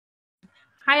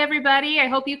Hi, everybody. I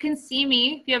hope you can see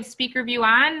me. If you have speaker view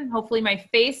on, hopefully my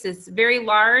face is very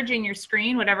large in your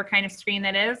screen, whatever kind of screen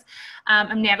that is.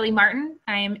 I'm Natalie Martin.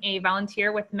 I am a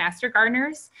volunteer with Master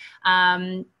Gardeners.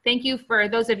 Thank you for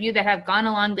those of you that have gone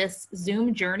along this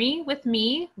Zoom journey with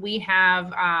me. We have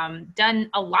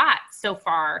done a lot so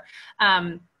far.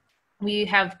 We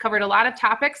have covered a lot of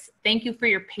topics. Thank you for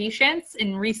your patience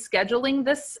in rescheduling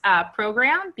this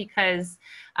program because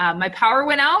my power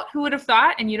went out, who would have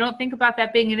thought? And you don't think about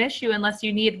that being an issue unless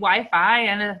you need Wi-Fi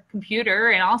and a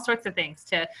computer and all sorts of things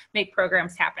to make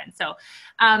programs happen. So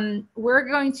we're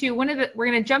going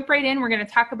to jump right in. We're going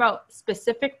to talk about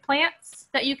specific plants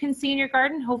that you can see in your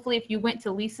garden. Hopefully, if you went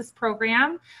to Lisa's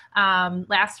program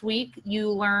last week, you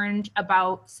learned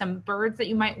about some birds that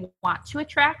you might want to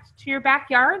attract to your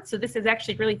backyard. So this is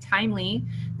actually really timely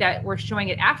that we're showing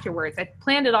it afterwards. I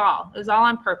planned it all. It was all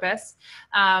on purpose.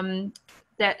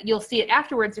 That you'll see it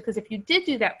afterwards, because if you did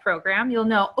do that program, you'll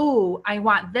know, oh, I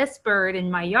want this bird in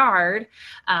my yard,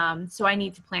 so I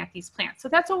need to plant these plants. So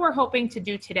that's what we're hoping to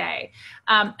do today.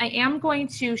 I am going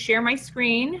to share my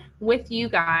screen with you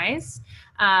guys.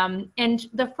 And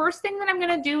the first thing that I'm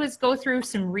going to do is go through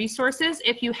some resources.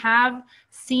 If you have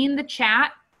seen the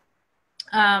chat,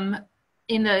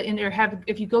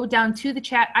 if you go down to the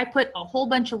chat, I put a whole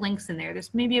bunch of links in there.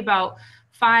 There's maybe about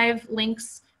 5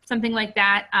 links, something like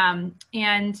that.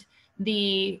 And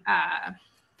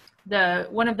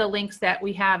one of the links that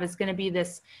we have is going to be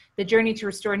the Journey to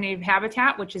Restore Native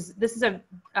Habitat, this is a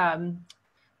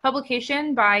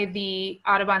publication by the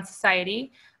Audubon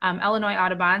Society, Illinois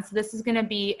Audubon. So this is going to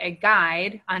be a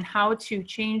guide on how to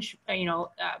change,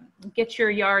 get your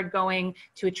yard going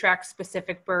to attract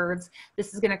specific birds.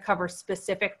 This is going to cover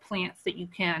specific plants that you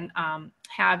can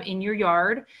have in your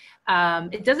yard.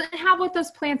 It doesn't have what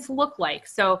those plants look like.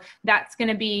 So that's going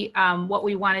to be what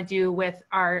we want to do with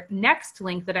our next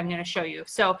link that I'm going to show you.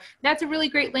 So that's a really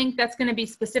great link. That's going to be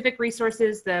specific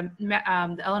resources. The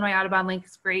Illinois Audubon link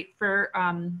is great for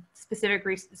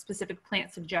specific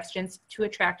plant suggestions to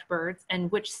attract birds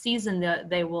and which season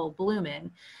they will bloom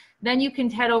in. Then you can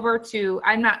head over to,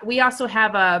 we also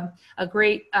have a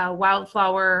great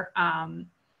wildflower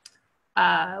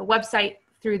website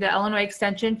through the Illinois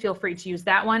Extension. Feel free to use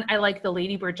that one. I like the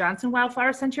Lady Bird Johnson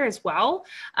Wildflower Center as well.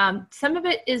 Some of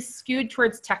it is skewed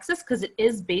towards Texas because it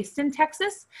is based in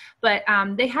Texas, but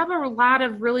they have a lot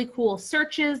of really cool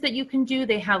searches that you can do.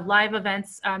 They have live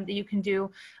events that you can do.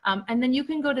 And then you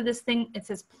can go to this thing, it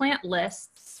says plant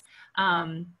lists.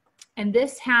 And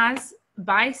this has,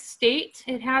 by state,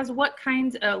 it has what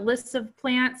kinds of lists of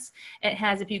plants. It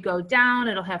has, if you go down,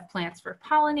 it'll have plants for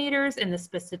pollinators and the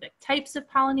specific types of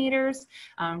pollinators,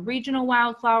 regional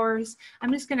wildflowers.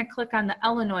 I'm just going to click on the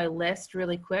Illinois list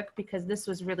really quick because this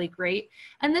was really great.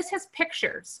 And this has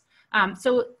pictures.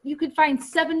 So you could find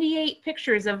 78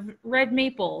 pictures of red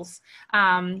maples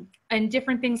and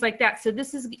different things like that. So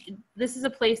this is a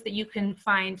place that you can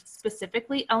find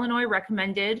specifically Illinois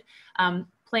recommended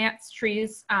plants,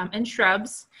 trees, and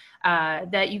shrubs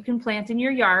that you can plant in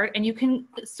your yard, and you can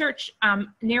search,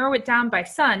 narrow it down by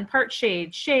sun, part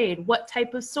shade, what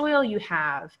type of soil you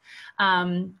have,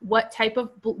 what type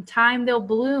of time they'll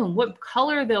bloom, what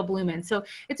color they'll bloom in. So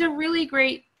it's a really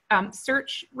great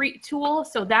search tool.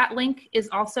 So that link is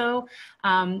also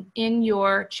in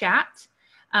your chat.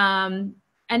 And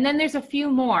then there's a few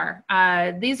more.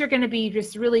 These are going to be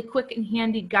just really quick and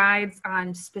handy guides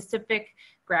on specific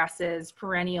grasses,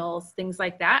 perennials, things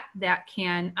like that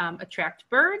can attract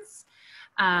birds.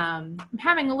 I'm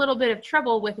having a little bit of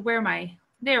trouble with where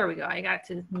there we go, I got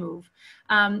to move.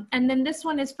 And then this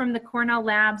one is from the Cornell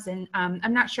Labs, and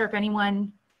I'm not sure if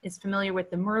anyone is familiar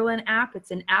with the Merlin app. It's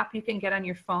an app you can get on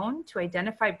your phone to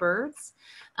identify birds.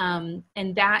 And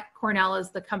that Cornell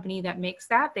is the company that makes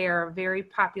that. They are very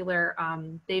popular.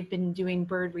 They've been doing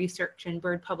bird research and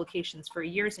bird publications for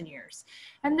years and years.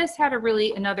 And this had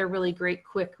another really great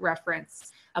quick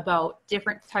reference about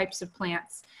different types of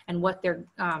plants and what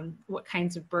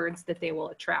kinds of birds that they will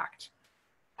attract.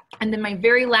 And then my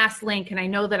very last link, and I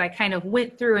know that I kind of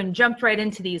went through and jumped right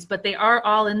into these, but they are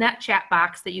all in that chat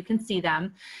box that you can see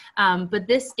them. But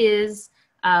this is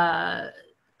a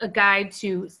guide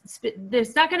to,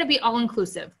 there's not going to be all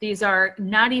inclusive. These are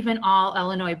not even all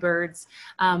Illinois birds,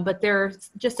 but they're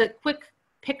just a quick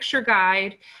picture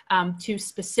guide to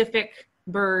specific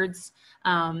birds.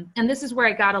 And this is where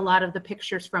I got a lot of the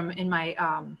pictures from in my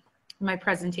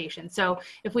presentation. So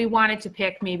if we wanted to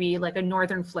pick maybe like a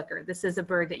northern flicker, this is a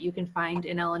bird that you can find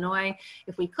in Illinois.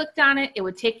 If we clicked on it, it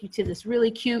would take you to this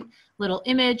really cute little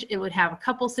image. It would have a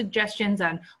couple suggestions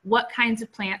on what kinds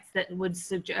of plants that would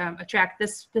attract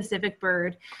this specific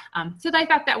bird. So I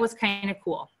thought that was kind of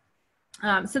cool.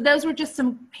 So those were just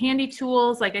some handy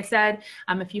tools. Like I said,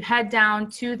 if you head down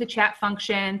to the chat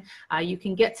function, you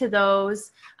can get to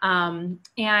those and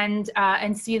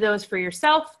see those for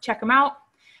yourself, check them out.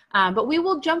 But we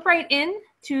will jump right in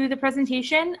to the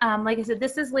presentation. Like I said,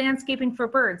 this is landscaping for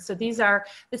birds. So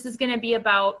this is going to be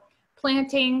about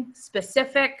planting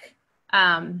specific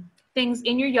things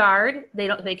in your yard.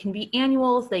 They can be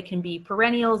annuals, they can be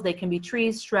perennials, they can be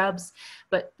trees, shrubs,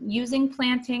 but using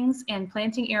plantings and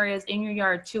planting areas in your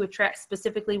yard to attract,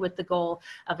 specifically with the goal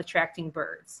of attracting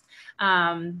birds.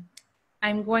 I'm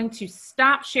going to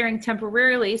stop sharing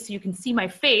temporarily so you can see my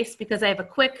face, because I have a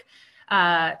quick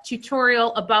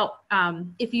tutorial about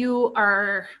if you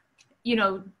are,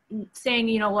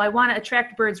 saying, well, I want to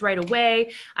attract birds right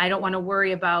away. I don't want to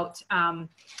worry about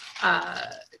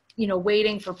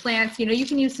waiting for plants. You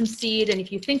can use some seed, and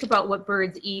if you think about what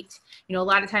birds eat, a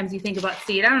lot of times you think about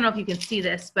seed. I don't know if you can see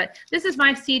this, but this is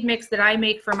my seed mix that I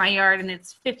make for my yard, and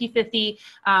it's 50-50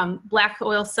 black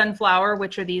oil sunflower,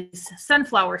 which are these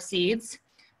sunflower seeds.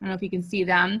 I don't know if you can see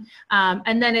them.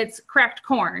 And then it's cracked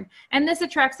corn. And this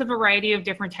attracts a variety of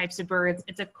different types of birds.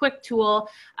 It's a quick tool.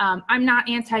 I'm not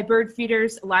anti-bird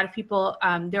feeders. A lot of people,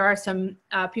 there are some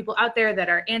people out there that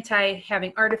are anti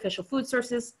having artificial food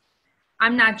sources.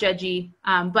 I'm not judgy,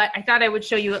 but I thought I would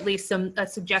show you at least a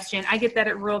suggestion. I get that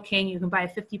at Rural King. You can buy a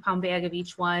 50-pound bag of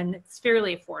each one. It's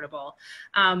fairly affordable.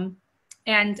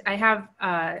 And I have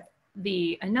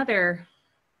another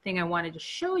thing I wanted to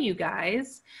show you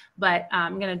guys, but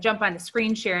I'm going to jump onto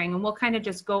screen sharing, and we'll kind of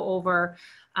just go over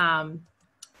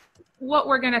what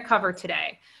we're going to cover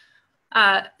today.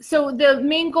 So the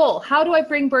main goal, how do I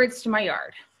bring birds to my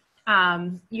yard?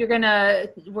 We're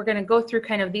gonna go through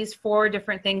kind of these 4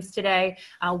 different things today.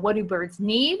 What do birds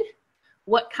need?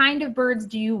 What kind of birds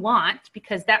do you want?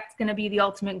 Because that's gonna be the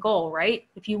ultimate goal, right?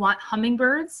 If you want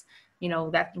hummingbirds,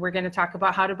 that we're gonna talk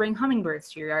about how to bring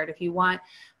hummingbirds to your yard. If you want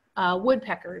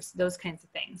woodpeckers, those kinds of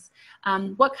things.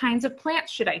 What kinds of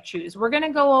plants should I choose? We're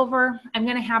gonna go over, I'm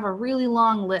gonna have a really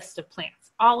long list of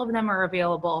plants. All of them are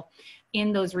available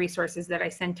in those resources that I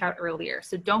sent out earlier.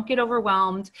 So don't get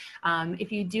overwhelmed. If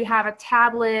you do have a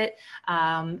tablet,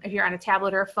 if you're on a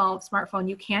tablet or a smartphone,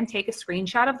 you can take a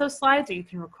screenshot of those slides, or you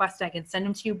can request I can send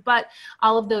them to you, but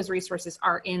all of those resources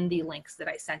are in the links that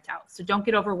I sent out. So don't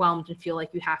get overwhelmed and feel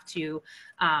like you have to,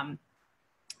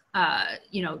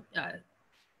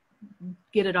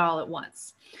 get it all at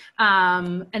once.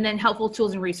 And then helpful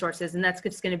tools and resources, and that's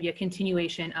just gonna be a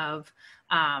continuation of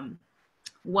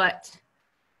what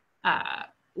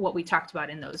we talked about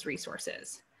in those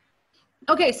resources.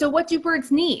 Okay, so what do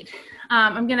birds need?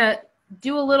 I'm gonna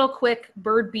do a little quick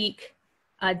bird beak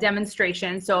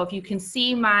demonstration. So if you can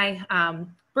see my,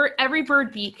 every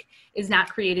bird beak is not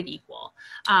created equal.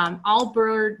 All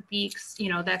bird beaks,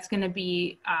 that's gonna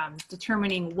be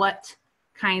determining what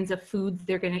kinds of foods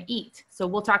they're gonna eat. So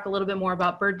we'll talk a little bit more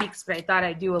about bird beaks, but I thought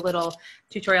I'd do a little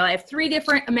tutorial. I have 3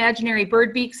 different imaginary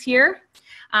bird beaks here.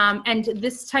 And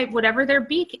this type, whatever their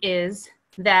beak is,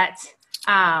 that,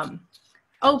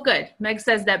 oh good, Meg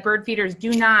says that bird feeders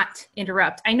do not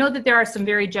interrupt. I know that there are some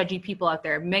very judgy people out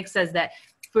there. Meg says that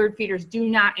bird feeders do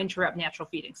not interrupt natural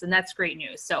feedings, and that's great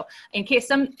news. So in case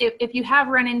if you have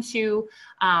run into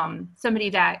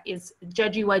somebody that is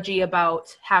judgy-wudgy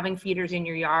about having feeders in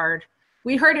your yard,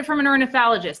 we heard it from an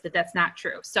ornithologist that that's not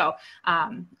true. So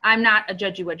I'm not a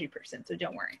judgy-wudgy person, so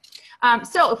don't worry.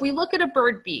 So if we look at a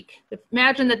bird beak,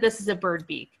 imagine that this is a bird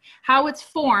beak. How it's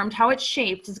formed, how it's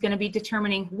shaped is gonna be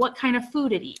determining what kind of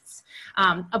food it eats.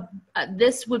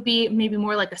 This would be maybe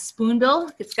more like a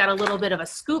spoonbill. It's got a little bit of a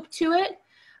scoop to it.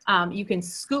 You can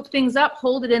scoop things up,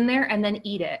 hold it in there, and then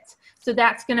eat it. So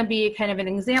that's gonna be kind of an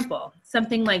example.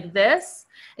 Something like this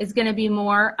is going to be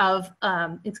more of,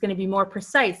 it's going to be more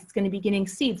precise. It's going to be getting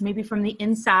seeds, maybe from the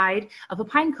inside of a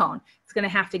pine cone. It's going to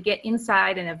have to get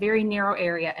inside in a very narrow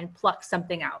area and pluck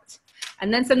something out.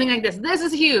 And then something like this. This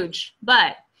is huge,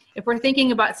 but if we're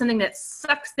thinking about something that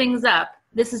sucks things up,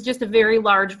 this is just a very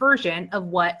large version of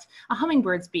what a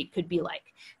hummingbird's beak could be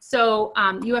like. So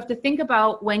you have to think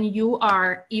about when you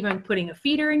are even putting a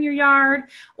feeder in your yard,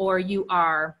 or you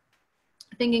are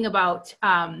thinking about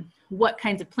what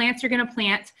kinds of plants you're going to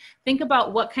plant. Think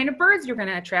about what kind of birds you're going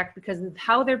to attract, because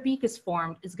how their beak is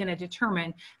formed is going to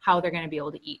determine how they're going to be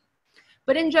able to eat.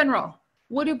 But in general,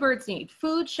 what do birds need?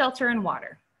 Food, shelter, and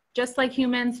water. Just like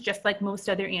humans, just like most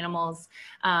other animals,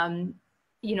 they're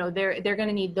going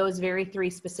to need those very 3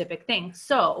 specific things.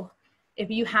 So if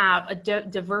you have a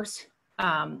diverse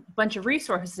bunch of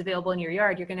resources available in your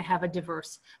yard, you're going to have a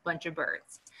diverse bunch of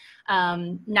birds.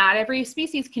 Not every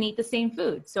species can eat the same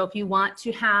food. So if you want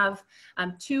to have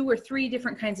 2 or 3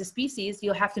 different kinds of species,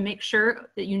 you'll have to make sure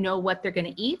that you know what they're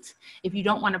going to eat. If you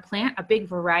don't want to plant a big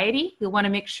variety, you'll want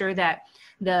to make sure that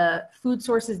the food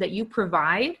sources that you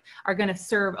provide are going to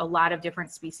serve a lot of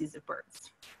different species of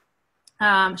birds.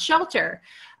 Shelter.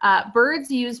 Birds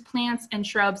use plants and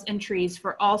shrubs and trees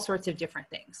for all sorts of different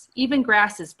things. Even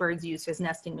grasses birds use as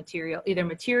nesting material, either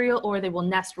material or they will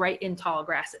nest right in tall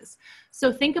grasses.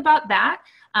 So think about that.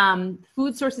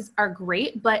 Food sources are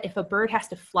great, but if a bird has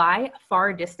to fly a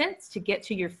far distance to get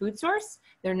to your food source,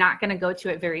 they're not going to go to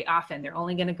it very often. They're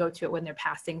only going to go to it when they're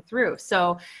passing through.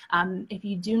 So if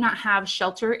you do not have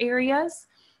shelter areas,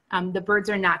 the birds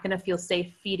are not going to feel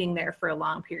safe feeding there for a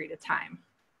long period of time.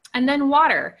 And then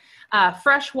water,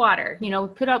 fresh water, you know,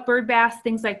 put out bird baths,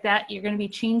 things like that. You're going to be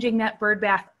changing that bird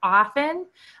bath often.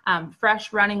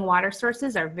 Fresh running water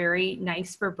sources are very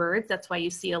nice for birds. That's why you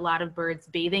see a lot of birds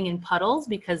bathing in puddles,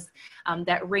 because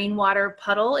that rainwater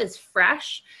puddle is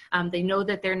fresh. They know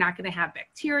that they're not going to have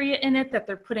bacteria in it that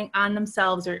they're putting on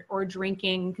themselves or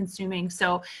drinking, consuming.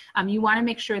 So you want to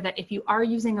make sure that if you are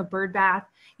using a bird bath,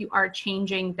 you are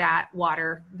changing that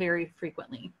water very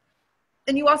frequently.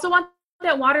 And you also want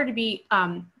that water to be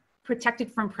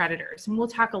protected from predators. And we'll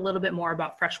talk a little bit more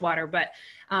about freshwater, but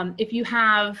if you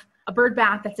have a bird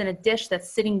bath that's in a dish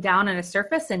that's sitting down on a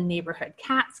surface and neighborhood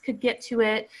cats could get to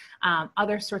it,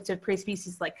 other sorts of prey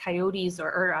species like coyotes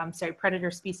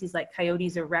predator species like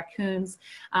coyotes or raccoons,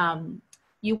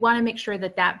 you want to make sure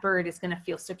that that bird is going to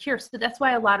feel secure. So that's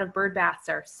why a lot of bird baths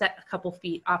are set a couple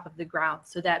feet off of the ground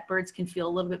so that birds can feel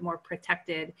a little bit more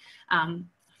protected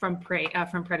from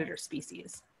predator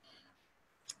species.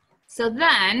 So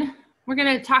then we're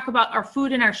going to talk about our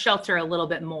food and our shelter a little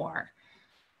bit more.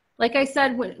 Like I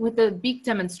said with the beak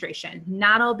demonstration,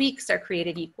 not all beaks are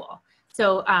created equal.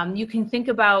 So you can think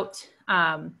about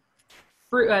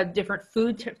different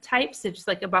food types. It's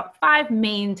like about 5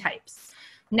 main types.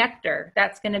 Nectar,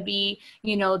 that's going to be,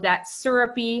 you know, that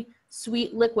syrupy,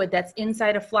 sweet liquid that's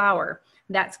inside a flower.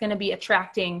 That's going to be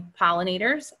attracting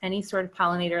pollinators, any sort of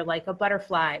pollinator like a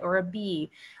butterfly or a bee,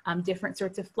 different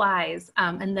sorts of flies,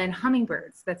 and then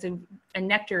hummingbirds. That's a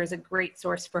nectar is a great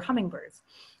source for hummingbirds.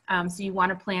 So you want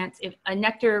to plant a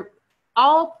nectar.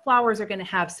 All flowers are going to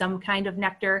have some kind of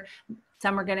nectar.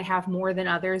 Some are going to have more than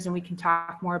others, and we can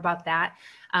talk more about that.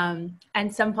 And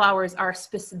some flowers are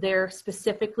they're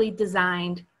specifically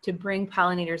designed to bring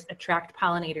pollinators, attract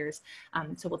pollinators.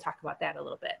 So we'll talk about that a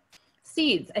little bit.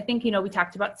 Seeds, I think, you know, we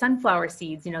talked about sunflower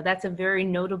seeds, you know, that's a very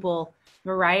notable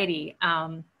variety.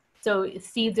 So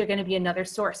seeds are going to be another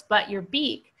source, but your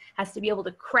beak has to be able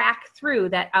to crack through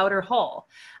that outer hull.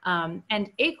 And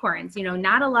acorns, you know,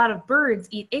 not a lot of birds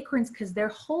eat acorns because their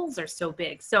holes are so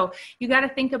big. So you got to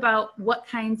think about what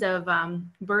kinds of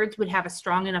birds would have a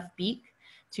strong enough beak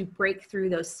to break through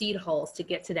those seed holes to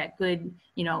get to that good,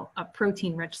 you know, a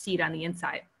protein-rich seed on the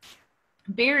inside.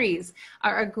 Berries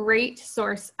are a great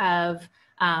source of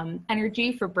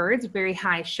energy for birds, very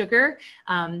high sugar.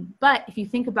 But if you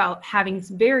think about having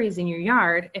berries in your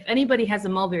yard, if anybody has a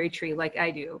mulberry tree like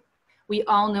I do, we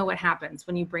all know what happens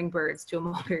when you bring birds to a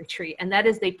mulberry tree, and that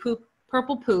is they poop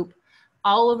purple poop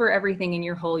all over everything in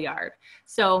your whole yard.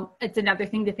 So it's another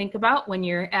thing to think about when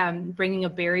you're bringing a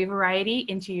berry variety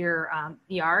into your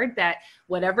yard, that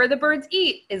whatever the birds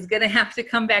eat is going to have to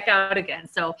come back out again.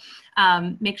 So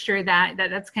make sure that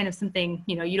that's kind of something,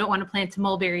 you know, you don't want to plant a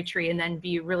mulberry tree and then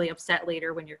be really upset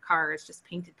later when your car is just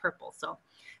painted purple. So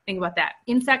think about that.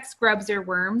 Insects, grubs, or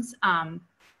worms,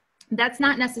 that's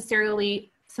not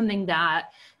necessarily something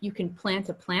that you can plant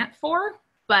a plant for,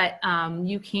 but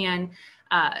you can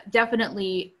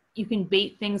definitely, you can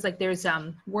bait things like there's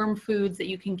worm foods that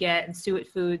you can get and suet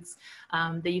foods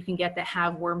that you can get that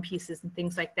have worm pieces and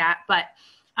things like that. But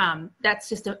that's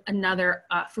just another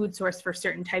food source for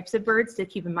certain types of birds to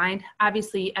keep in mind.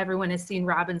 Obviously, everyone has seen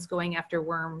robins going after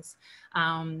worms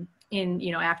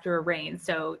after a rain.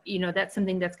 So, you know, that's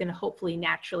something that's going to hopefully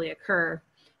naturally occur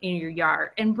in your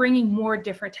yard. And bringing more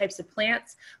different types of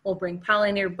plants will bring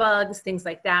pollinator bugs, things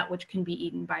like that, which can be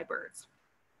eaten by birds.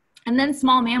 And then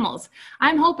small mammals.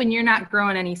 I'm hoping you're not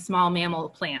growing any small mammal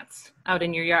plants out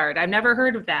in your yard. I've never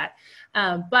heard of that.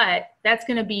 But that's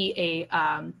going to be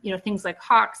things like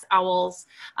hawks, owls,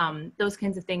 those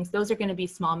kinds of things. Those are going to be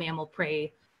small mammal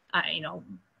prey.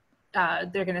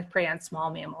 They're going to prey on small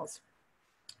mammals.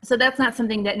 So that's not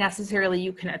something that necessarily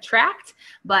you can attract,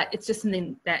 but it's just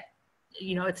something that,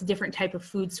 you know, it's a different type of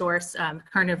food source.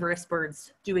 Carnivorous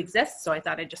birds do exist, so I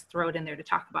thought I'd just throw it in there to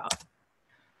talk about.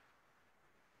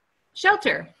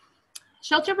 Shelter.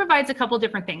 Shelter provides a couple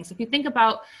different things. If you think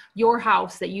about your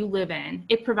house that you live in,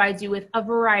 it provides you with a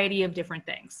variety of different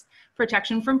things.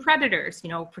 Protection from predators,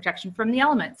 protection from the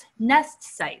elements, nest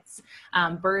sites.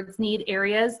 Birds need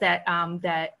areas that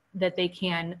they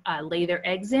can lay their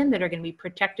eggs in, that are going to be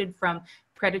protected from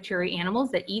predatory animals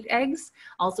that eat eggs,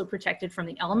 also protected from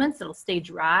the elements. It'll stay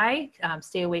dry,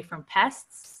 stay away from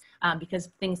pests, because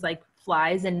things like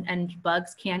flies and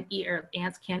bugs can't eat, or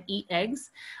ants can't eat eggs.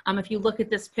 If you look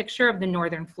at this picture of the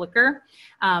northern flicker,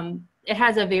 it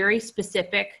has a very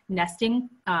specific nesting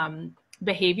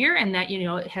behavior, and that,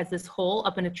 it has this hole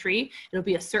up in a tree. It'll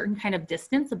be a certain kind of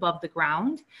distance above the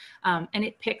ground, and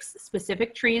it picks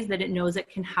specific trees that it knows it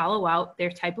can hollow out their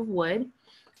type of wood,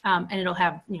 and it'll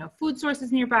have, food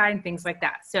sources nearby and things like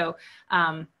that. So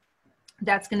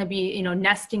that's going to be,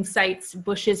 nesting sites.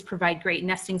 Bushes provide great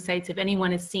nesting sites. If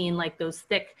anyone has seen like those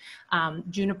thick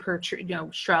juniper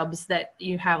shrubs that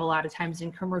you have a lot of times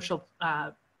in commercial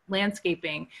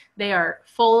landscaping, they are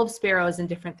full of sparrows and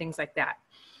different things like that.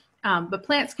 But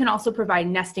plants can also provide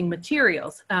nesting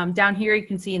materials. Down here you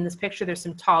can see in this picture there's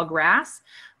some tall grass.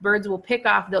 Birds will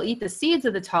they'll eat the seeds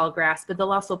of the tall grass, but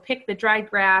they'll also pick the dried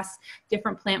grass,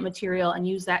 different plant material, and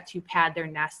use that to pad their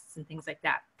nests and things like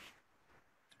that.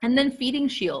 And then feeding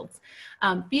shields.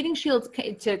 Feeding shields,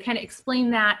 to kind of explain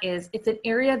that, is it's an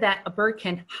area that a bird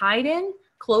can hide in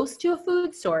close to a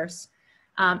food source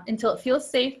until it feels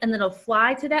safe, and then it'll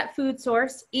fly to that food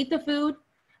source, eat the food,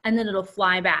 and then it'll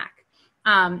fly back.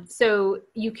 So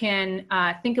you can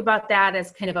think about that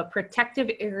as kind of a protective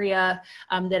area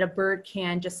that a bird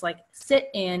can just like sit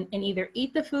in and either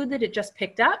eat the food that it just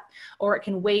picked up, or it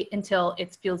can wait until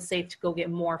it feels safe to go get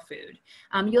more food.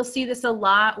 You'll see this a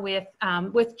lot with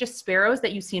just sparrows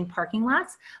that you see in parking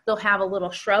lots. They'll have a little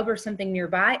shrub or something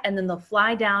nearby, and then they'll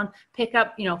fly down, pick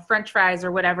up, French fries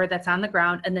or whatever that's on the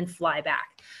ground, and then fly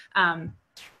back.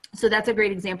 So that's a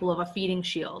great example of a feeding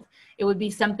shield. It would be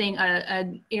something,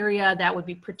 an area that would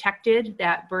be protected,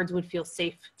 that birds would feel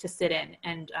safe to sit in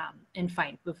and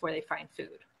find before they find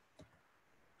food.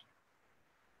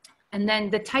 And then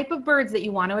the type of birds that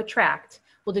you want to attract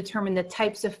will determine the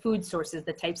types of food sources,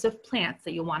 the types of plants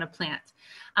that you want to plant.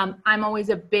 I'm always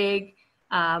a big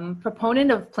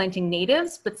proponent of planting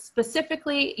natives, but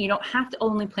specifically, you don't have to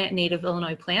only plant native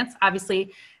Illinois plants.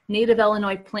 Obviously, native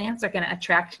Illinois plants are going to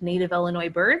attract native Illinois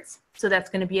birds. So that's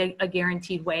going to be a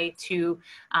guaranteed way to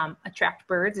attract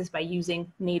birds, is by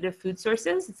using native food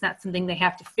sources. It's not something they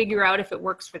have to figure out if it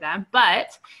works for them.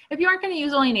 But if you aren't going to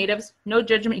use only natives, no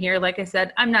judgment here. Like I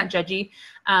said, I'm not judgy.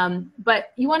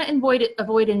 But you want to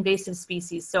avoid invasive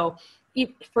species. So you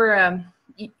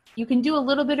can do a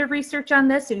little bit of research on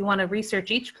this if you want to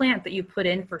research each plant that you put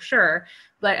in, for sure.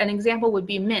 But an example would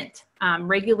be mint.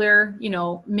 Regular,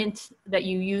 mint that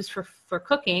you use for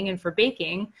cooking and for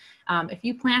baking. If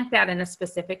you plant that in a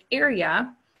specific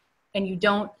area and you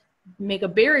don't make a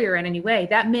barrier in any way,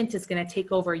 that mint is going to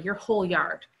take over your whole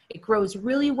yard. It grows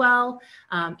really well.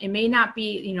 It may not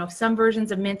be, some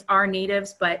versions of mint are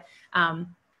natives, but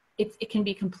it can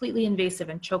be completely invasive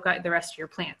and choke out the rest of your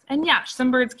plants. And yeah,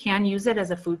 some birds can use it as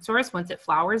a food source once it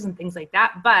flowers and things like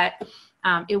that, but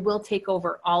it will take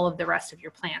over all of the rest of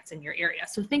your plants in your area.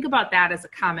 So think about that as a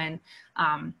common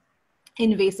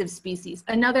invasive species.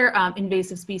 Another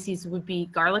invasive species would be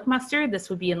garlic mustard. This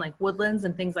would be in like woodlands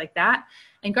and things like that.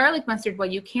 And garlic mustard, while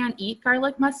you can eat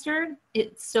garlic mustard,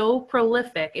 it's so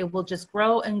prolific. It will just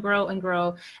grow and grow and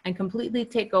grow and completely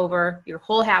take over your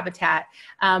whole habitat.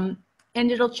 And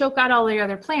it'll choke out all the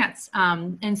other plants.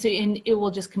 And it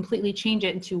will just completely change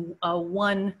it into a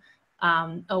one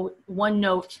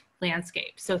note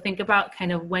landscape. So think about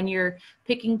kind of when you're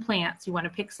picking plants, you want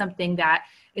to pick something that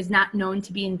is not known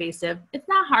to be invasive. It's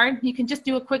not hard. You can just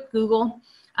do a quick Google.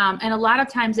 And a lot of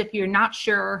times if you're not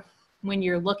sure when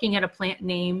you're looking at a plant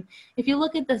name, if you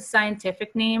look at the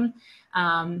scientific name,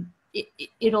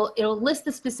 it'll list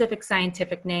the specific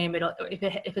scientific name.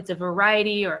 If it's a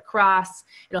variety or a cross,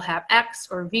 it'll have X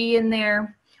or V in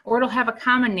there, or it'll have a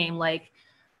common name like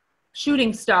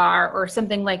shooting star or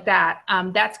something like that.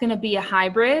 That's going to be a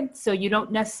hybrid, so you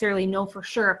don't necessarily know for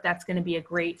sure if that's going to be a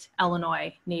great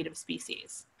Illinois native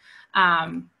species.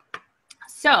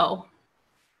 So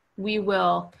we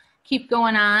will keep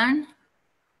going on.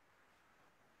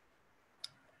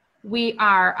 We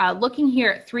are looking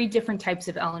here at 3 different types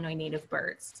of Illinois native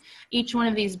birds. Each one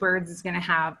of these birds is going to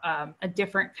have a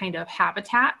different kind of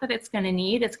habitat that it's going to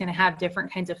need. It's going to have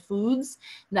different kinds of foods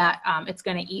that it's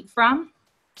going to eat from.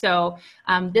 So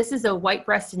this is a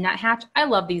white-breasted nuthatch. I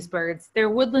love these birds. They're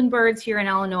woodland birds here in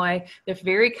Illinois. They're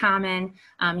very common.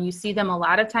 You see them a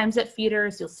lot of times at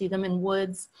feeders. You'll see them in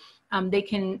woods. They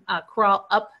can crawl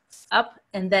up up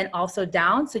and then also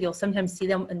down. So you'll sometimes see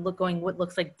them and going what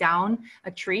looks like down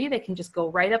a tree. They can just go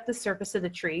right up the surface of the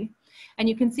tree. And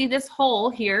you can see this hole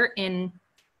here in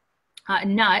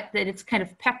nut that it's kind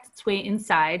of pecked its way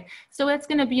inside. So it's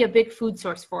going to be a big food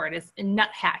source for it. It's a nut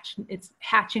hatch. It's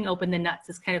hatching open the nuts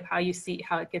is kind of how you see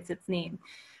how it gets its name.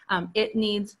 It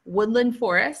needs woodland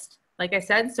forest, like I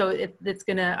said, so it's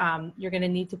gonna, you're gonna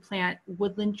need to plant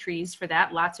woodland trees for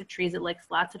that. Lots of trees. It likes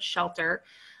lots of shelter.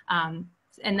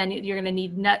 And then you're going to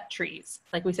need nut trees.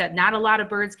 Like we said, not a lot of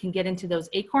birds can get into those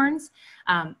acorns,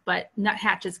 but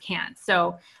nuthatches can.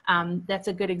 So that's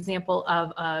a good example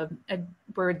of a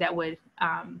bird that would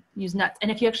use nuts.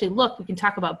 And if you actually look, we can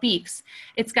talk about beaks.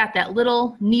 It's got that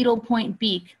little needle point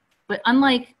beak, but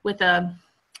unlike with a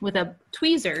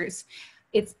tweezers,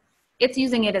 it's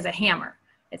using it as a hammer.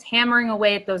 It's hammering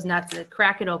away at those nuts to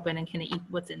crack it open and can eat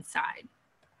what's inside.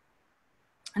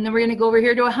 And then we're going to go over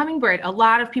here to a hummingbird. A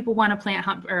lot of people want to plant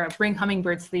or bring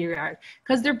hummingbirds to your yard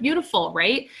because they're beautiful,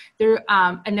 right? They're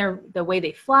the way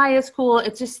they fly is cool.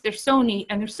 It's just they're so neat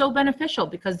and they're so beneficial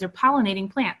because they're pollinating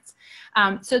plants.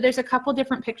 So there's a couple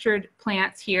different pictured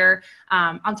plants here.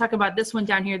 I'll talk about this one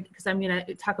down here because I'm going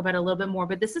to talk about it a little bit more.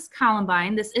 But this is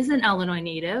columbine. This is an Illinois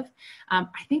native. I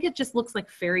think it just looks like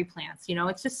fairy plants. You know,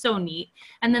 it's just so neat.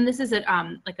 And then this is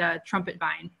like a trumpet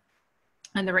vine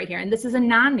on the right here, and this is a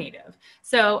non-native.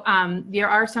 So there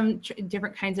are some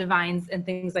different kinds of vines and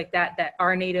things like that that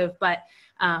are native, but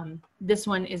this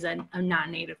one is a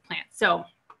non-native plant. So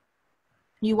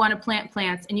you want to plant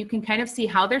plants, and you can kind of see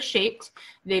how they're shaped.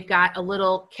 They've got a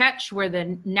little catch where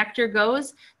the nectar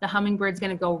goes. The hummingbird's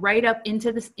going to go right up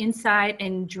into this inside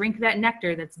and drink that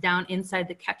nectar that's down inside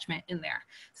the catchment in there.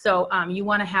 So you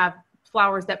want to have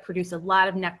flowers that produce a lot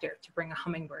of nectar to bring a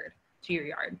hummingbird to your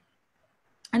yard.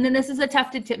 And then this is a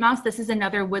tufted titmouse. This is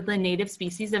another woodland native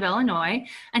species of Illinois.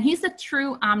 And he's a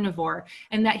true omnivore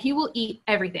in that he will eat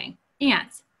everything.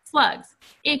 Ants, slugs,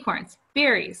 acorns,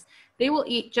 berries. They will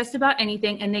eat just about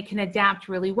anything, and they can adapt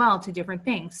really well to different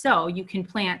things. So you can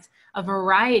plant a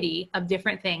variety of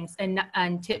different things, and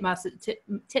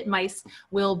titmice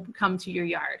will come to your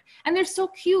yard. And they're so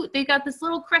cute. They got this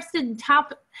little crested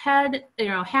top head,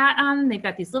 hat on. They've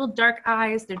got these little dark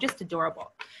eyes. They're just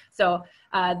adorable. So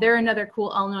they're another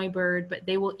cool Illinois bird, but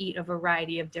they will eat a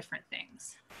variety of different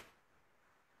things.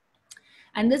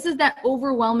 And this is that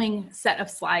overwhelming set of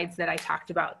slides that I talked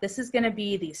about. This is going to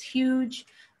be these huge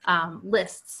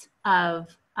lists of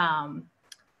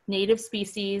native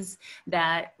species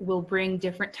that will bring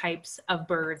different types of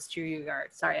birds to your yard.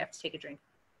 Sorry, I have to take a drink.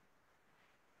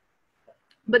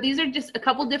 But these are just a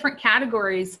couple different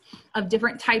categories of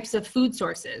different types of food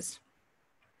sources.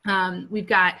 We've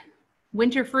got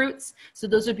winter fruits. So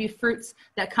those would be fruits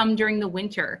that come during the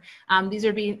winter. These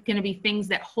are going to be things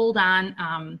that hold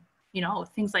on,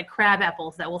 things like crab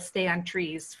apples that will stay on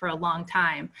trees for a long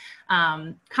time.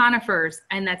 Conifers,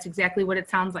 and that's exactly what it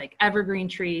sounds like. Evergreen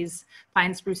trees,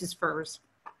 pine, spruces, firs.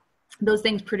 Those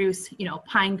things produce,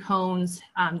 pine cones,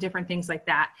 different things like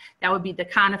that. That would be the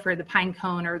conifer, the pine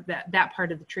cone, or that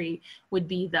part of the tree would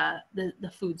be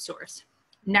the food source.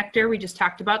 Nectar, we just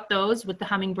talked about those with the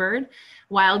hummingbird.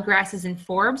 Wild grasses and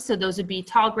forbs, so those would be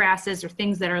tall grasses or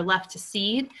things that are left to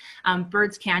seed.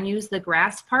 Birds can use the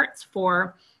grass parts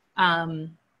for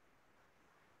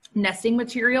nesting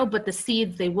material, but the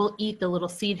seeds, they will eat the little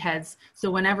seed heads.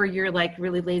 So whenever you're like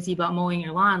really lazy about mowing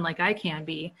your lawn, like I can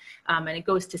be, and it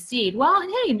goes to seed, well,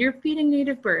 hey, you're feeding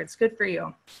native birds. Good for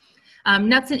you.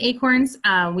 Nuts and acorns,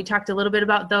 we talked a little bit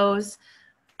about those.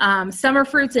 Summer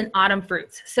fruits and autumn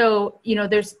fruits. So,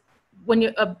 there's when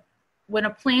a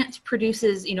plant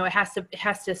produces, it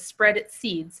has to spread its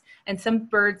seeds, and some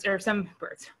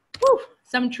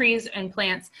trees and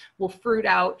plants will fruit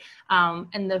out,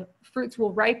 and the fruits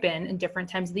will ripen in different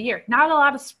times of the year. Not a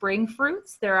lot of spring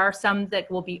fruits. There are some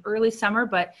that will be early summer,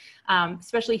 but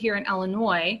especially here in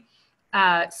Illinois,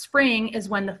 spring is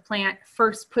when the plant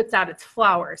first puts out its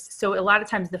flowers. So a lot of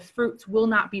times the fruits will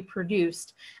not be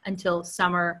produced until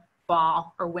summer,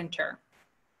 fall, or winter.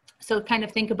 So kind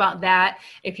of think about that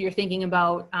if you're thinking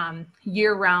about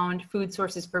year-round food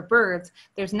sources for birds.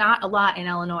 There's not a lot in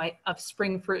Illinois of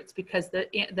spring fruits because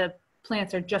the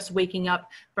plants are just waking up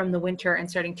from the winter and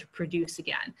starting to produce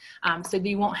again. So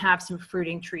you won't have some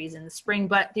fruiting trees in the spring,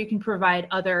 but you can provide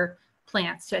other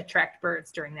plants to attract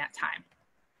birds during that time.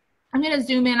 I'm going to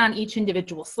zoom in on each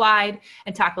individual slide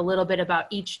and talk a little bit about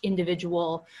each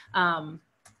individual kind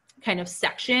of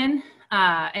section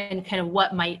and kind of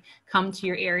what might come to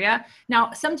your area.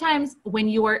 Now, sometimes when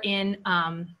you are in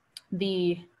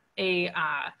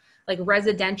like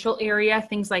residential area,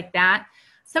 things like that,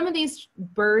 Some of these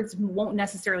birds won't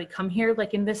necessarily come here,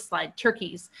 like in this slide,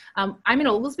 turkeys. I'm in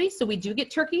Oglesby, so we do get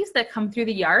turkeys that come through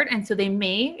the yard, and so they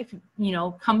may, if you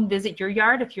know, come visit your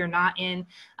yard if you're not in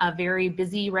a very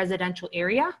busy residential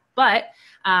area. But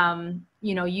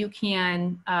you know, you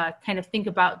can kind of think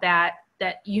about that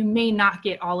you may not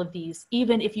get all of these,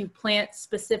 even if you plant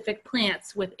specific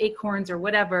plants with acorns or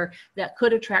whatever that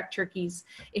could attract turkeys.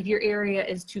 If your area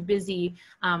is too busy,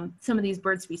 some of these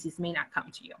bird species may not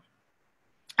come to you.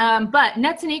 But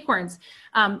nuts and acorns,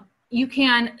 you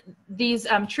can, these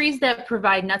trees that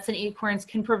provide nuts and acorns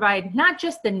can provide not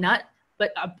just the nut,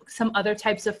 but some other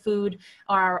types of food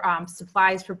or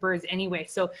supplies for birds anyway.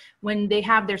 So when they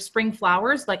have their spring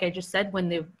flowers, like I just said, when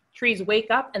the trees wake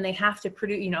up and they have to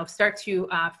produce, you know, start to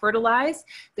fertilize,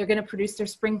 they're going to produce their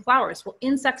spring flowers. Well,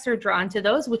 insects are drawn to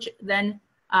those, which then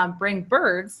bring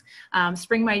birds,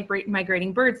 spring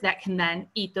migrating birds that can then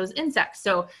eat those insects.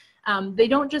 So they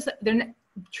don't just,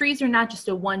 trees are not just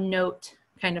a one note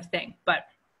kind of thing, but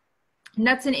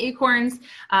nuts and acorns,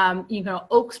 you know,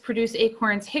 oaks produce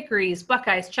acorns, hickories,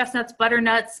 buckeyes, chestnuts,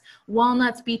 butternuts,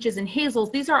 walnuts, beeches, and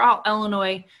hazels. These are all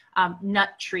Illinois nut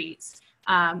trees.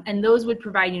 And those would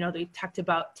provide, you know, we talked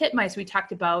about titmice, we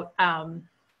talked about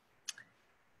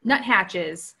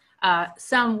nuthatches.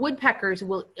 Some woodpeckers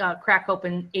will crack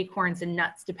open acorns and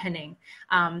nuts depending.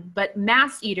 But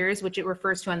mast eaters, which it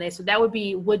refers to on this, so that would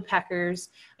be woodpeckers.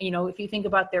 You know, if you think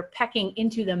about their pecking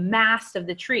into the mast of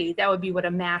the tree, that would be what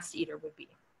a mast eater would be.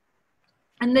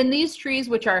 And then these trees,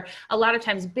 which are a lot of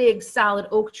times big, solid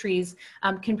oak trees,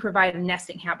 can provide a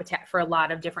nesting habitat for a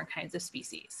lot of different kinds of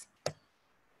species.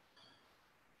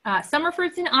 Summer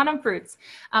fruits and autumn fruits.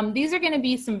 These are going to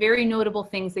be some very notable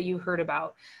things that you heard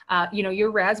about. You know, your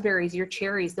raspberries, your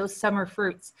cherries, those summer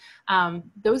fruits.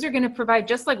 Those are going to provide,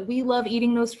 just like we love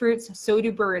eating those fruits, so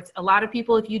do birds. A lot of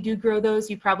people, if you do grow those,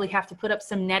 you probably have to put up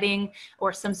some netting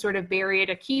or some sort of barrier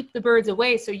to keep the birds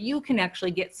away so you can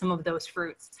actually get some of those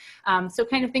fruits. So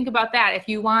kind of think about that. If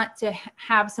you want to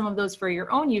have some of those for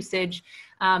your own usage,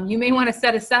 you may want to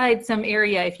set aside some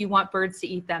area if you want birds to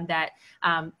eat them that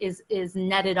is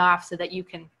netted off so that you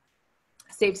can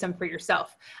save some for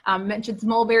yourself. Mentioned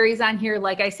mulberries on here.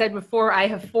 Like I said before, I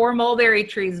have 4 mulberry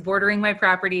trees bordering my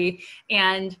property,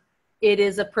 and it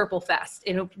is a purple fest.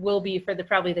 It will be for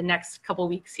probably the next couple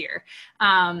weeks here.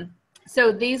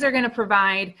 So these are going to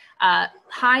provide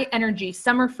high energy.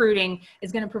 Summer fruiting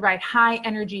is going to provide high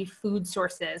energy food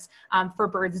sources for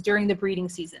birds during the breeding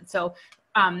season. So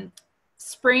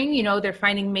spring, you know, they're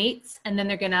finding mates, and then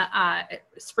they're gonna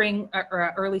spring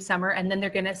or early summer, and then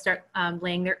they're gonna start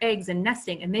laying their eggs and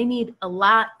nesting, and they need a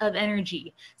lot of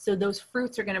energy. So those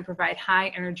fruits are gonna provide high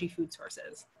energy food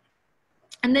sources.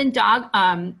 And then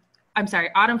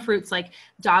autumn fruits like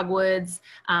dogwoods.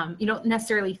 You don't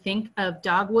necessarily think of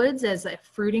dogwoods as a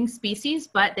fruiting species,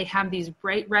 but they have these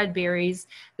bright red berries.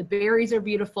 The berries are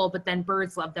beautiful, but then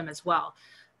birds love them as well.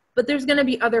 But there's going to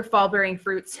be other fall-bearing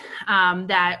fruits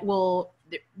that will,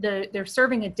 they're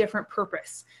serving a different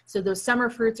purpose. So those summer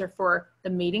fruits are for the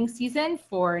mating season,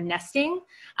 for nesting.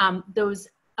 Those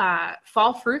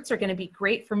fall fruits are going to be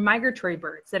great for migratory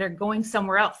birds that are going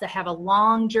somewhere else, that have a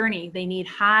long journey. They need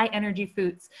high energy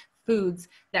foods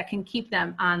that can keep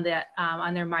them on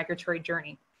their migratory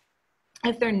journey.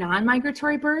 If they're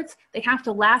non-migratory birds, they have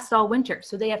to last all winter.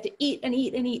 So they have to eat and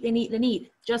eat and eat and eat and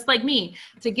eat, just like me,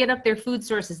 to get up their food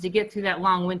sources to get through that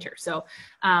long winter. So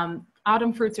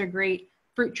autumn fruits are great.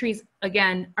 Fruit trees,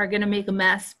 again, are going to make a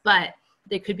mess, but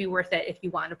they could be worth it if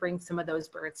you want to bring some of those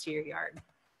birds to your yard.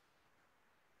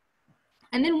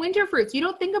 And then winter fruits. You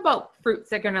don't think about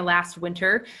fruits that are going to last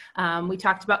winter. We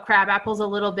talked about crab apples a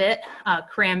little bit,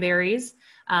 cranberries,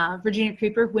 Virginia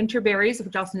creeper, winter berries,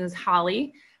 which also known as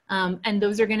holly. And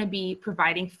those are going to be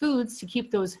providing foods to keep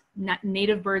those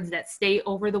native birds that stay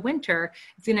over the winter.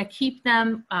 It's going to keep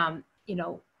them, you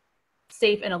know,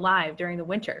 safe and alive during the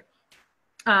winter.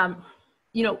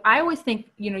 You know, I always think,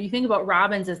 you know, you think about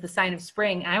robins as the sign of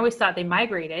spring. I always thought they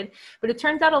migrated, but it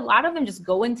turns out a lot of them just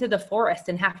go into the forest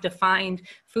and have to find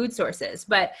food sources.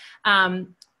 But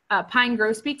pine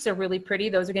grosbeaks are really pretty.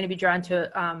 Those are going to be drawn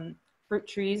to fruit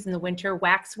trees in the winter.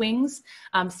 Waxwings,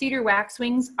 cedar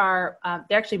waxwings are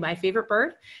they're actually my favorite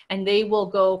bird, and they will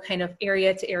go kind of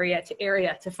area to area to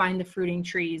area to find the fruiting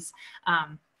trees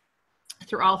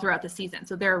throughout the season.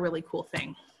 So they're a really cool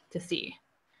thing to see.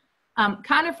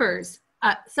 Conifers.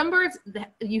 Some birds,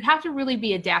 you have to really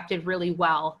be adapted really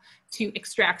well to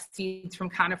extract seeds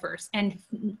from conifers. And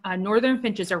northern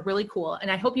finches are really cool. And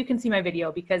I hope you can see my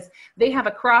video because they have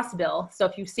a crossbill. So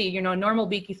if you see, you know, a normal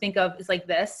beak you think of is like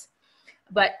this,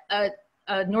 but a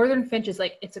northern finch is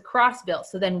like, it's a crossbill.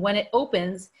 So then when it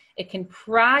opens, it can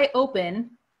pry open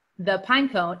the pine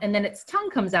cone, and then its tongue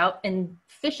comes out and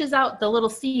fishes out the little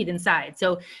seed inside.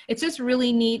 So it's just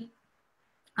really neat.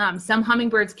 Some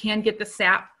hummingbirds can get the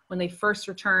sap when they first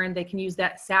return. They can use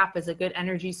that sap as a good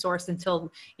energy source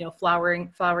until, you know,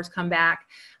 flowers come back.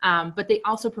 But they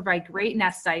also provide great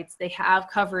nest sites. They have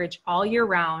coverage all year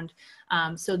round.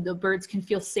 So the birds can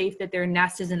feel safe that their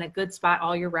nest is in a good spot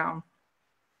all year round.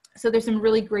 So there's some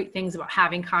really great things about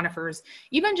having conifers,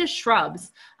 even just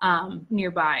shrubs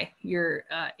nearby your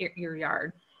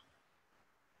yard.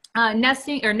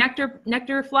 Nesting or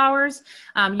nectar flowers,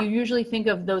 you usually think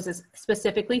of those as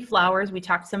specifically flowers. We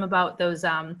talked some about those,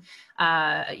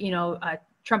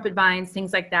 trumpet vines,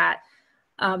 things like that.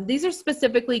 These are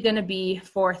specifically going to be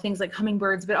for things like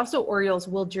hummingbirds, but also orioles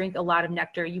will drink a lot of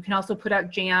nectar. You can also put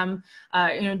out jam,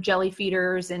 jelly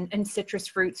feeders and citrus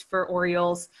fruits for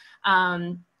orioles.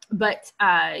 But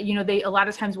they a lot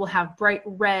of times will have bright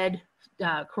red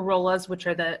corollas, which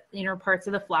are the inner parts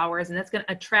of the flowers, and that's going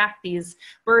to attract these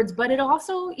birds, but it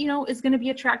also, is going to be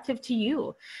attractive to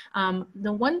you.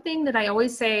 The one thing that I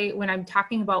always say when I'm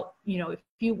talking about, if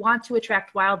you want to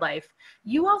attract wildlife,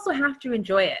 you also have to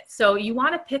enjoy it. So you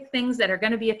want to pick things that are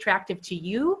going to be attractive to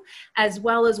you as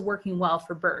well as working well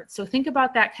for birds. So think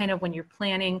about that kind of when you're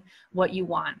planning what you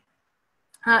want.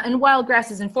 And wild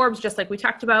grasses and forbs, just like we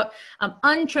talked about,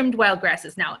 untrimmed wild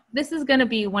grasses. Now, this is going to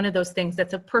be one of those things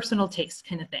that's a personal taste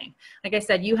kind of thing. Like I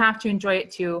said, you have to enjoy it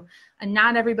too. And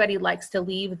not everybody likes to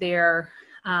leave their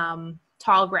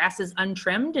tall grasses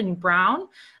untrimmed and brown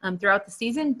throughout the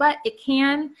season, but it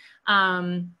can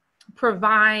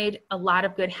provide a lot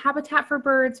of good habitat for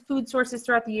birds, food sources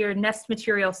throughout the year, nest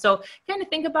material. So kind of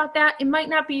think about that. It might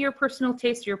not be your personal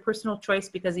taste or your personal choice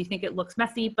because you think it looks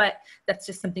messy, but that's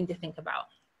just something to think about.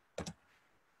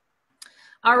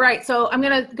 All right, so I'm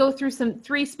going to go through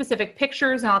 3 specific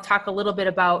pictures, and I'll talk a little bit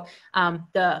about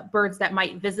the birds that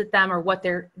might visit them or what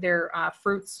their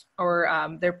fruits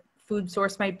or their food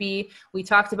source might be. We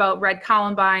talked about red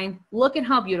columbine. Look at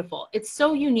how beautiful. It's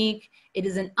so unique. It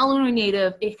is an Illinois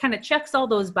native. It kind of checks all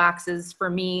those boxes for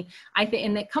me. I think,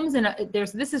 and it comes in,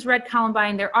 this is red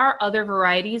columbine. There are other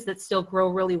varieties that still grow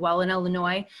really well in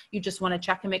Illinois. You just want to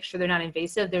check and make sure they're not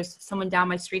invasive. There's someone down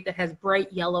my street that has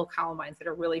bright yellow columbines that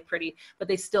are really pretty, but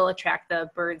they still attract the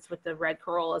birds with the red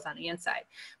corollas on the inside.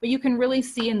 But you can really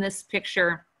see in this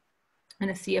picture, I'm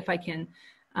going to see if I can,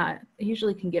 I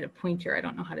usually can get a pointer. I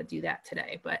don't know how to do that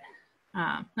today, but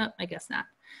no, I guess not.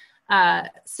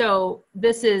 So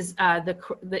this is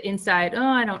the inside.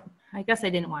 Oh, I guess I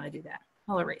didn't want to do that.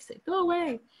 I'll erase it. Go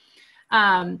away.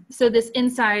 So this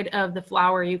inside of the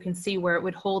flower, you can see where it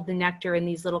would hold the nectar in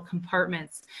these little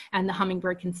compartments, and the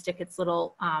hummingbird can stick its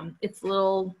little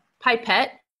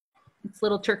pipette, its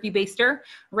little turkey baster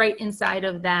right inside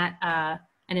of that.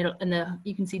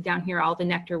 You can see down here, all the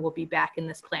nectar will be back in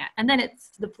this plant. And then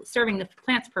it's serving the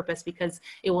plant's purpose because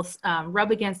it will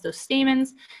rub against those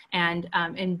stamens and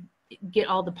get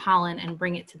all the pollen and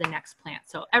bring it to the next plant.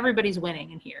 So everybody's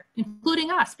winning in here,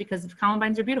 including us, because the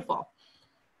columbines are beautiful.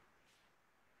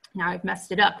 Now I've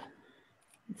messed it up.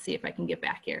 Let's see if I can get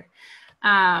back here.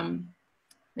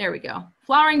 There we go.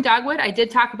 Flowering dogwood. I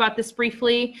did talk about this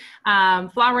briefly.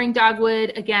 Flowering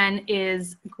dogwood, again,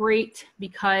 is great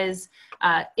because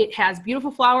it has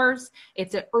beautiful flowers.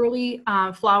 It's an early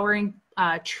flowering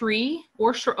tree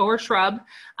or shrub.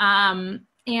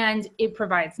 And it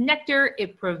provides nectar.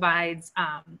 It provides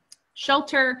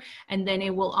shelter, and then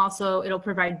it'll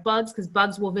provide bugs, because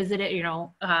bugs will visit it,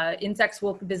 insects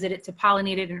will visit it to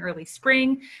pollinate it in early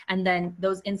spring, and then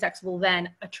those insects will then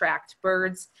attract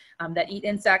birds that eat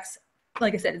insects.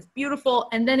 Like I said, it's beautiful,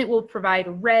 and then it will provide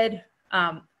red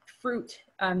fruit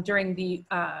during the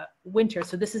winter.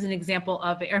 So this is an example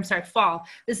of, fall.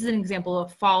 This is an example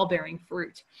of fall bearing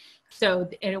fruit. So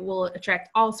it will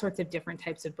attract all sorts of different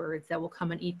types of birds that will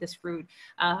come and eat this fruit.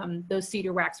 Those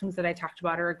cedar waxwings that I talked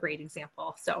about are a great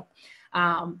example. So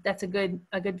that's a good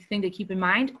thing to keep in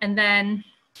mind. And then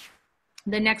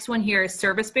the next one here is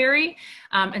serviceberry.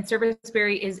 And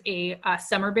serviceberry is a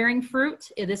summer-bearing fruit.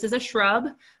 This is a shrub.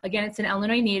 Again, it's an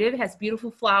Illinois native. It has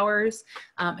beautiful flowers.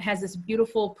 It has this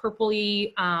beautiful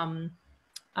purpley,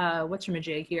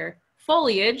 whatchamajig here,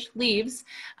 foliage, leaves,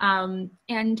 and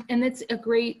it's a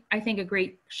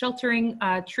great sheltering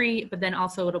tree, but then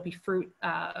also it'll be fruit,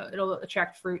 it'll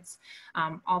attract fruits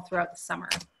all throughout the summer.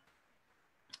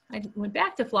 I went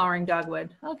back to flowering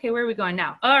dogwood. Okay, where are we going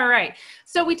now? All right,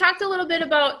 so we talked a little bit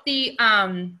about the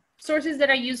sources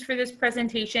that I used for this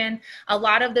presentation. A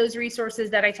lot of those resources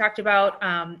that I talked about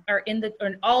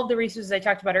all of the resources I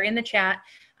talked about are in the chat.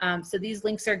 So these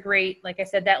links are great. Like I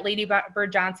said, that Lady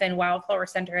Bird Johnson Wildflower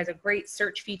Center has a great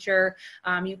search feature.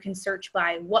 You can search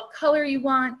by what color you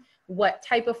want, what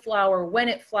type of flower, when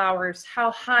it flowers,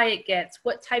 how high it gets,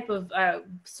 what type of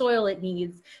soil it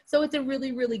needs. So it's a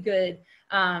really, really good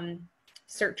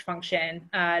search function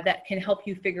that can help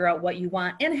you figure out what you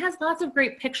want, and it has lots of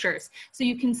great pictures, so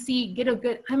you can see, get a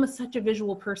good, such a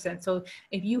visual person, so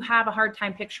if you have a hard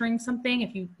time picturing something,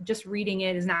 if you just reading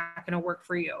it is not going to work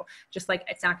for you, just like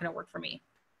it's not going to work for me.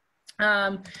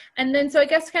 And then, so I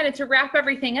guess kind of to wrap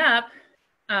everything up,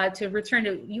 to return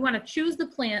to, you want to choose the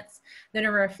plants that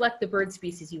are reflect the bird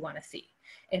species you want to see.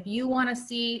 If you want to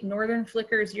see northern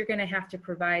flickers, you're going to have to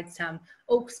provide some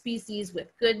oak species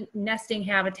with good nesting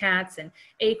habitats and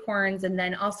acorns, and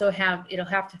then also it'll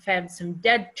have to have some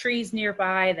dead trees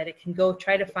nearby that it can go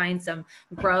try to find some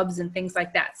grubs and things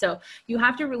like that. So you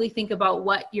have to really think about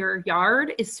what your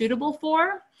yard is suitable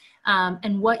for,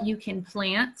 and what you can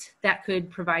plant that could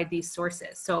provide these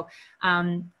sources. So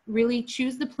really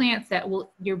choose the plants that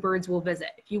your birds will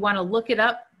visit. If you want to look it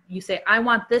up, you say, I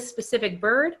want this specific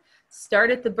bird,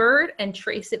 start at the bird and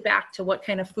trace it back to what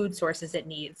kind of food sources it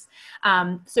needs.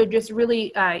 So just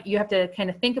really, you have to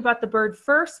kind of think about the bird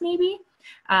first, maybe.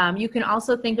 You can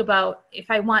also think about,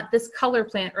 if I want this color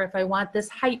plant or if I want this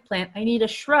height plant, I need a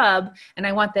shrub and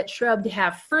I want that shrub to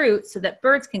have fruit so that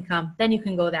birds can come, then you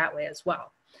can go that way as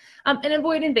well. And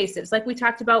avoid invasives. Like we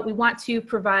talked about, we want to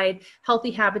provide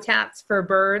healthy habitats for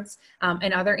birds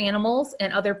and other animals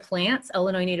and other plants,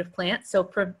 Illinois native plants. So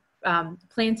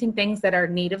planting things that are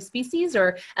native species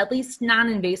or at least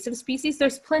non-invasive species.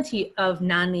 There's plenty of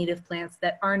non-native plants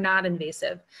that are not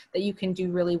invasive that you can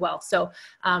do really well. So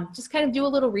just kind of do a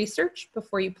little research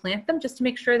before you plant them, just to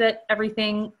make sure that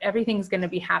everything's going to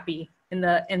be happy in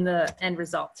the end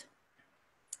result.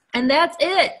 And that's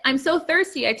it. I'm so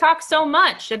thirsty. I talk so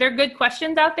much. Are there good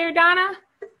questions out there, Donna?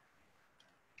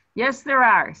 Yes, there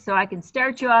are. So I can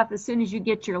start you off as soon as you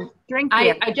get your drink.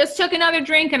 I just took another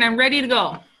drink and I'm ready to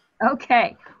go.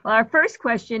 Okay. Well, our first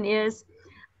question is,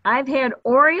 I've had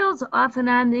Orioles off and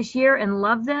on this year and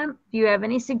love them. Do you have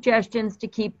any suggestions to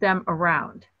keep them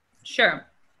around? Sure.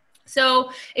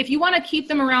 So if you want to keep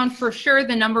them around, for sure,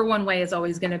 the number one way is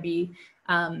always going to be,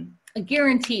 a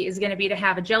guarantee is going to be to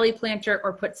have a jelly planter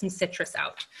or put some citrus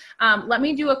out. Let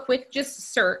me do a quick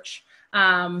just search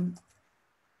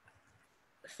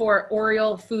for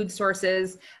Oriole food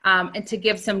sources and to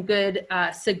give some good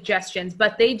suggestions,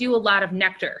 but they do a lot of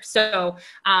nectar. So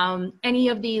any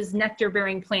of these nectar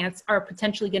bearing plants are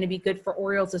potentially going to be good for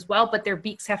Orioles as well, but their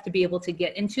beaks have to be able to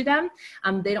get into them.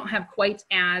 They don't have quite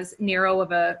as narrow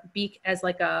of a beak as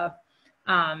like a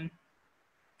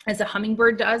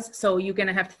hummingbird does. So you're going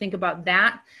to have to think about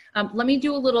that. Let me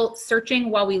do a little searching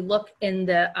while we look in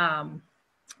the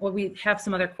well, we have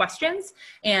some other questions,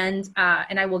 and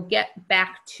I will get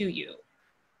back to you.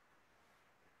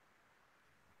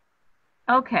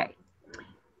 Okay.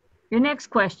 Your next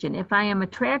question, if I am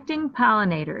attracting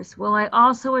pollinators, will I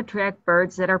also attract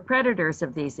birds that are predators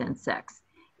of these insects?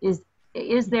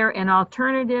 Is there an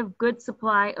alternative good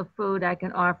supply of food I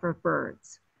can offer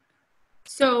birds?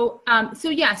 So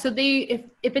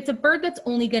if it's a bird that's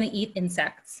only going to eat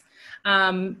insects,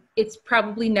 it's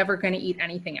probably never going to eat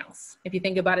anything else, if you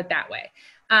think about it that way.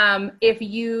 If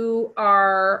you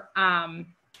are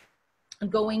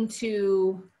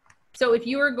if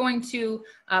you are going to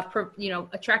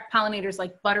attract pollinators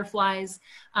like butterflies,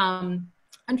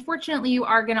 unfortunately, you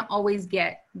are going to always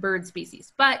get bird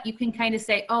species, but you can kind of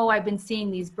say, oh, I've been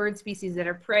seeing these bird species that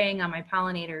are preying on my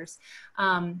pollinators.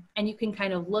 And you can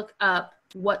kind of look up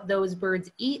what those birds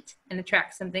eat and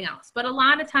attract something else. But a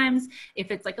lot of times,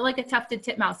 if it's like a tufted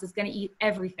titmouse, is going to eat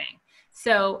everything.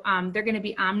 So they're going to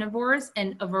be omnivores,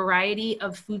 and a variety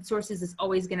of food sources is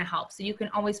always going to help. So you can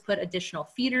always put additional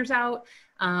feeders out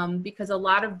because a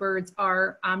lot of birds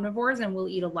are omnivores and will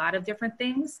eat a lot of different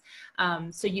things.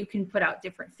 So you can put out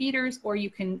different feeders, or you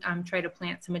can try to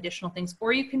plant some additional things,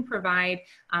 or you can provide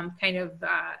kind of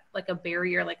like a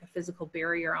barrier, like a physical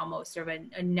barrier almost, or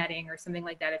a netting or something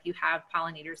like that. If you have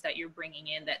pollinators that you're bringing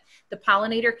in, that the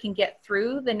pollinator can get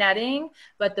through the netting,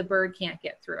 but the bird can't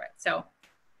get through it. So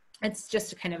it's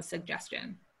just a kind of a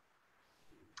suggestion.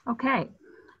 Okay.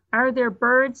 Are there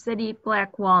birds that eat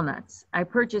black walnuts? I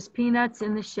purchased peanuts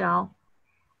in the shell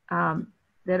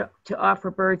to offer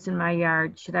birds in my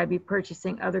yard. Should I be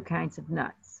purchasing other kinds of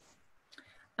nuts?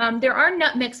 There are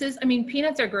nut mixes. I mean,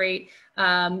 peanuts are great.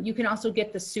 You can also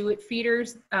get the suet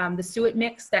feeders, the suet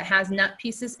mix that has nut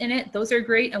pieces in it. Those are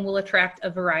great and will attract a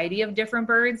variety of different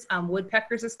birds.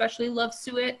 Woodpeckers especially love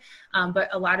suet, but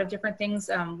a lot of different things.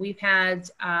 We've had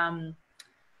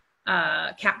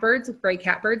catbirds, gray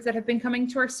catbirds that have been coming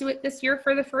to our suet this year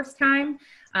for the first time.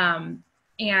 But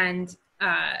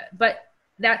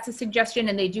that's a suggestion.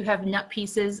 And they do have nut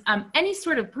pieces. Any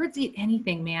sort of birds eat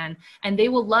anything, man. And they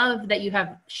will love that you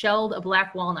have shelled a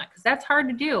black walnut, because that's hard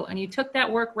to do. And you took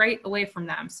that work right away from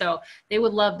them. So they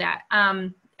would love that.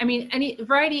 I mean, any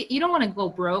variety, you don't want to go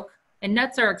broke. And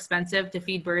nuts are expensive to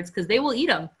feed birds because they will eat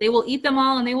them. They will eat them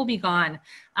all and they will be gone.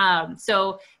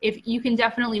 So if you can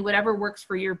definitely, whatever works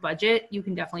for your budget, you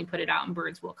can definitely put it out and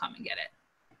birds will come and get it.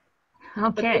 Okay.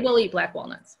 But they will eat black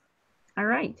walnuts. All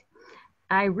right.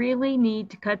 I really need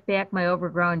to cut back my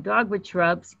overgrown dogwood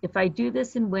shrubs. If I do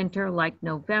this in winter, like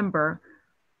November,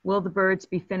 will the birds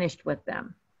be finished with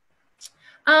them?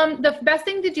 The best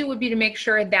thing to do would be to make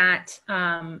sure that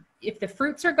if the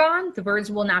fruits are gone, the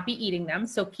birds will not be eating them.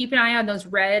 So keep an eye on those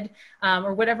red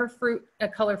or whatever fruit,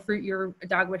 color fruit your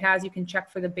dogwood has. You can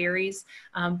check for the berries.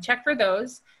 Check for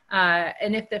those.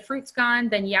 And if the fruit's gone,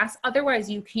 then yes. Otherwise,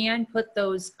 you can put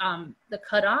those, the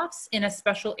cutoffs in a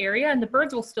special area and the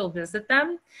birds will still visit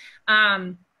them.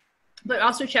 But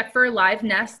also check for live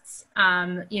nests.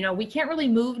 You know, we can't really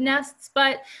move nests,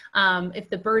 but if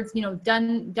the birds, you know,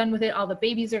 done with it, all the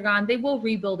babies are gone, they will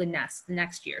rebuild a nest the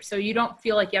next year. So you don't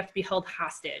feel like you have to be held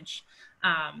hostage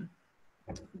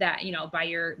that, you know,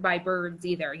 by birds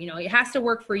either. You know, it has to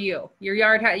work for you. Your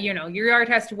yard, your yard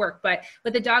has to work. But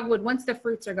with the dogwood, once the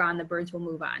fruits are gone, the birds will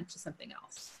move on to something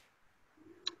else.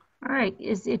 All right.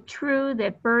 Is it true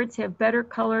that birds have better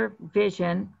color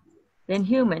vision than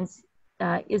humans?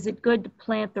 Is it good to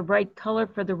plant the right color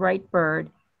for the right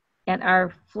bird? And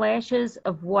are flashes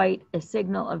of white a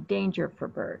signal of danger for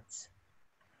birds?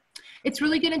 It's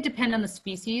really going to depend on the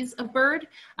species of bird.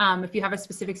 If you have a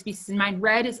specific species in mind,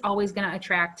 red is always going to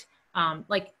attract,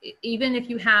 like even if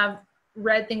you have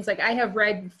red things, like I have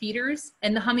red feeders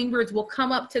and the hummingbirds will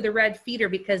come up to the red feeder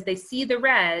because they see the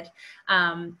red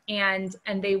and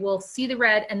they will see the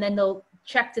red and then they'll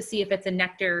check to see if it's a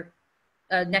nectar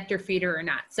feeder or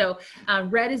not. So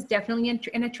red is definitely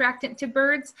an attractant to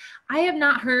birds. I have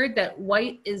not heard that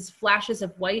flashes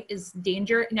of white is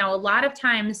danger. Now, a lot of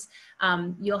times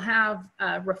you'll have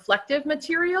reflective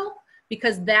material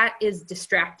because that is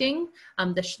distracting.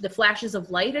 The flashes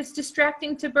of light is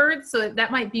distracting to birds. So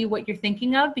that might be what you're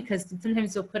thinking of, because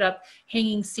sometimes you'll put up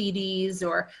hanging CDs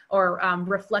or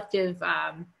reflective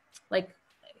like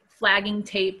flagging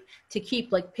tape to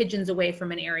keep like pigeons away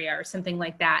from an area or something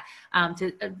like that,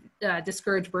 to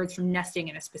discourage birds from nesting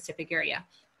in a specific area.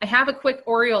 I have a quick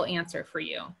Oriole answer for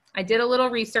you. I did a little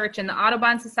research and the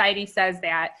Audubon Society says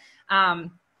that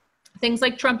things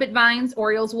like trumpet vines,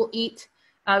 Orioles will eat,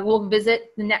 will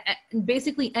visit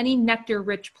basically any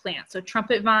nectar-rich plant. So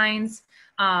trumpet vines,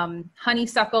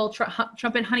 honeysuckle,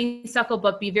 trumpet honeysuckle,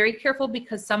 but be very careful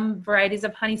because some varieties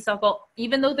of honeysuckle,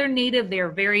 even though they're native, they are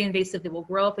very invasive. They will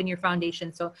grow up in your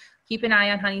foundation. So keep an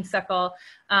eye on honeysuckle.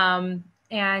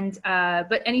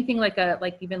 But anything like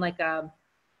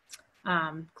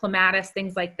clematis,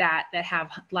 things like that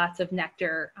have lots of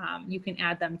nectar, you can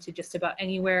add them to just about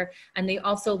anywhere. And they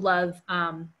also love,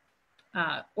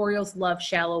 Orioles love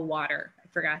shallow water. I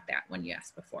forgot that when you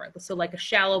asked before. So like a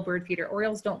shallow bird feeder,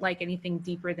 Orioles don't like anything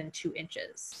deeper than 2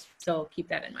 inches. So keep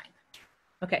that in mind.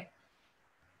 Okay.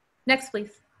 Next,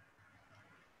 please.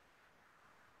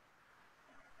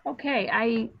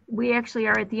 Okay, we actually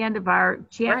are at the end of our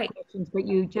chat Right. questions, but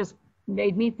you just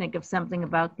made me think of something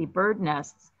about the bird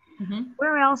nests. Mm-hmm.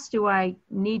 Where else do I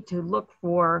need to look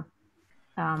for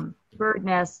bird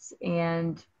nests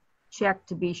and check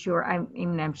to be sure?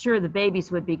 I'm sure the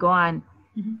babies would be gone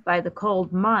by the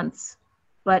cold months,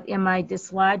 but am I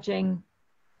dislodging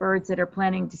birds that are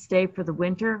planning to stay for the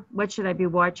winter? What should I be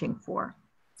watching for?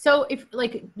 So if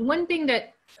like one thing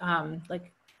that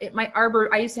my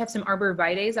arbor, I used to have some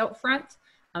arborvitaes out front.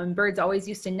 Birds always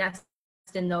used to nest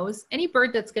in those. Any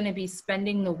bird that's going to be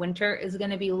spending the winter is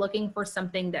going to be looking for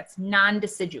something that's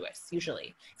non-deciduous.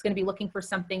 Usually it's going to be looking for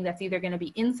something that's either going to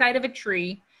be inside of a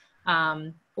tree,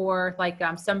 or like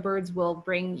some birds will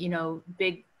bring,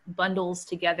 big bundles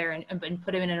together and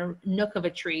put them in a nook of a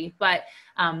tree. But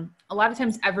a lot of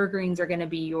times evergreens are going to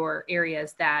be your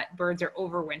areas that birds are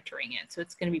overwintering in. So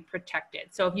it's going to be protected.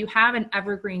 So if you have an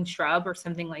evergreen shrub or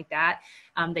something like that,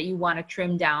 that you want to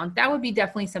trim down, that would be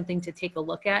definitely something to take a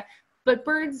look at. But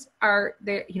birds are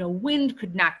there, wind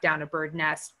could knock down a bird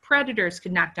nest, predators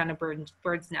could knock down a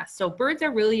bird's nest. So birds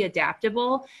are really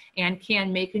adaptable and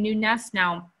can make a new nest.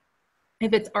 Now,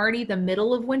 if it's already the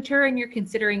middle of winter and you're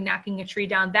considering knocking a tree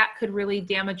down, that could really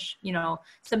damage,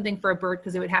 something for a bird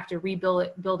because it would have to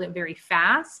build it very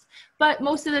fast. But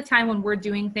most of the time when we're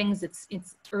doing things, it's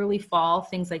early fall,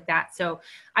 things like that. So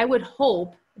I would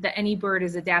hope that any bird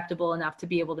is adaptable enough to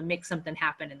be able to make something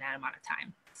happen in that amount of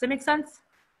time. Does that make sense?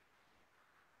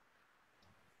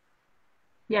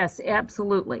 Yes,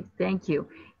 absolutely. Thank you.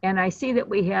 And I see that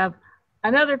we have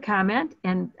another comment,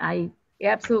 and I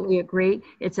absolutely agree.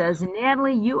 It says,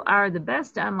 Natalie, you are the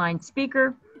best online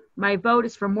speaker. My vote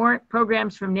is for more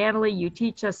programs from Natalie. You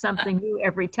teach us something new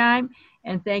every time.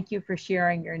 And thank you for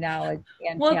sharing your knowledge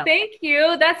and Well, talent. thank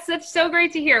you. That's so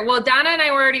great to hear. Well, Donna and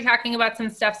I were already talking about some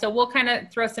stuff, so we'll kind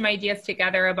of throw some ideas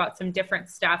together about some different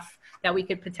stuff that we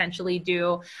could potentially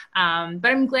do. But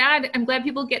I'm glad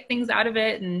people get things out of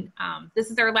it. And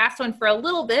this is our last one for a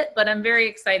little bit, but I'm very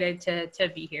excited to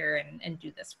be here and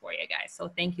do this for you guys.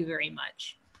 So thank you very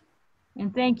much.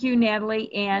 And thank you,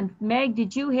 Natalie. And Meg,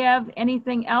 did you have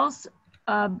anything else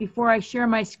before I share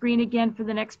my screen again for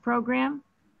the next program?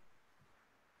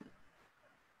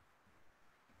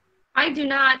 I do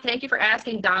not. Thank you for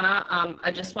asking, Donna.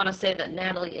 I just want to say that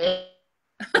Natalie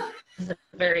is a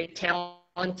very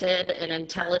talented and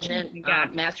intelligent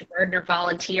Master Gardener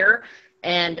volunteer,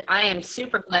 and I am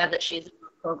super glad that she's in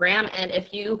the program. And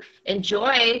if you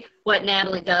enjoy what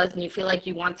Natalie does and you feel like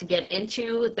you want to get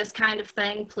into this kind of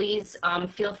thing, please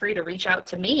feel free to reach out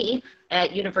to me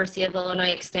at University of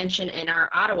Illinois Extension in our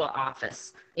Ottawa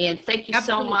office. And thank you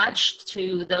so much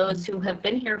to those who have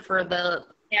been here for the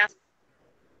past.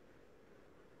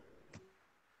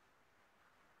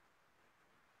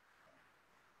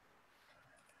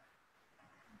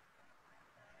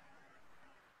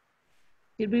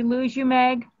 Did we lose you,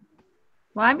 Meg?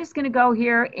 Well, I'm just going to go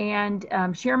here and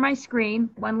share my screen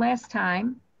one last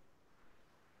time.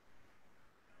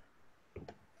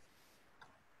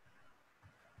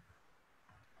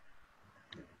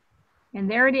 And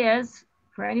there it is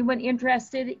for anyone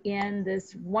interested in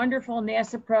this wonderful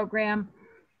NASA program.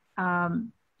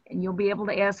 And you'll be able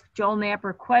to ask Joel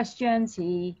Napper questions.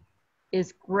 He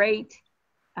is great.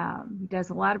 He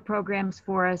does a lot of programs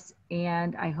for us,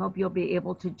 and I hope you'll be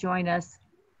able to join us.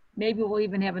 Maybe we'll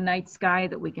even have a night sky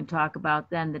that we can talk about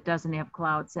then that doesn't have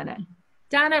clouds in it.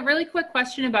 Donna, really quick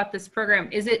question about this program.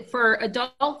 Is it for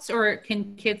adults or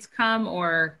can kids come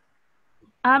or?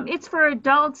 It's for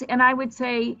adults, and I would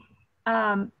say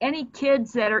any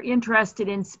kids that are interested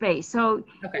in space. So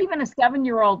even a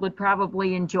 7-year-old would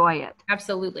probably enjoy it.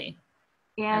 Absolutely.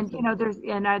 And you know,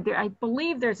 I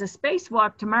believe there's a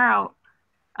spacewalk tomorrow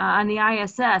on the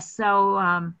ISS.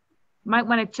 So might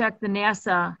want to check the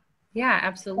NASA. Yeah,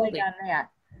 absolutely. On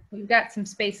that. We've got some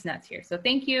space nuts here. So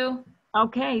thank you.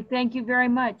 Okay, thank you very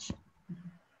much.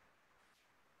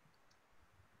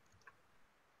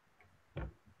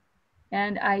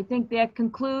 And I think that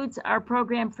concludes our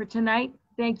program for tonight.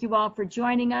 Thank you all for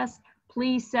joining us.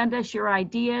 Please send us your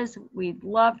ideas. We'd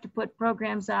love to put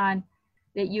programs on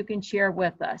that you can share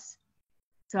with us.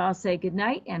 So I'll say good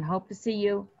night and hope to see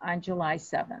you on July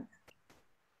 7th.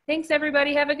 Thanks,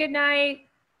 everybody. Have a good night.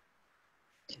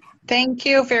 Thank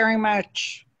you very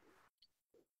much.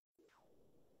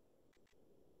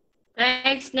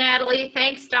 Thanks, Natalie.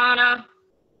 Thanks, Donna.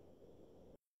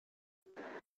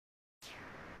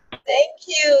 Thank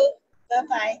you.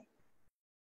 Bye-bye.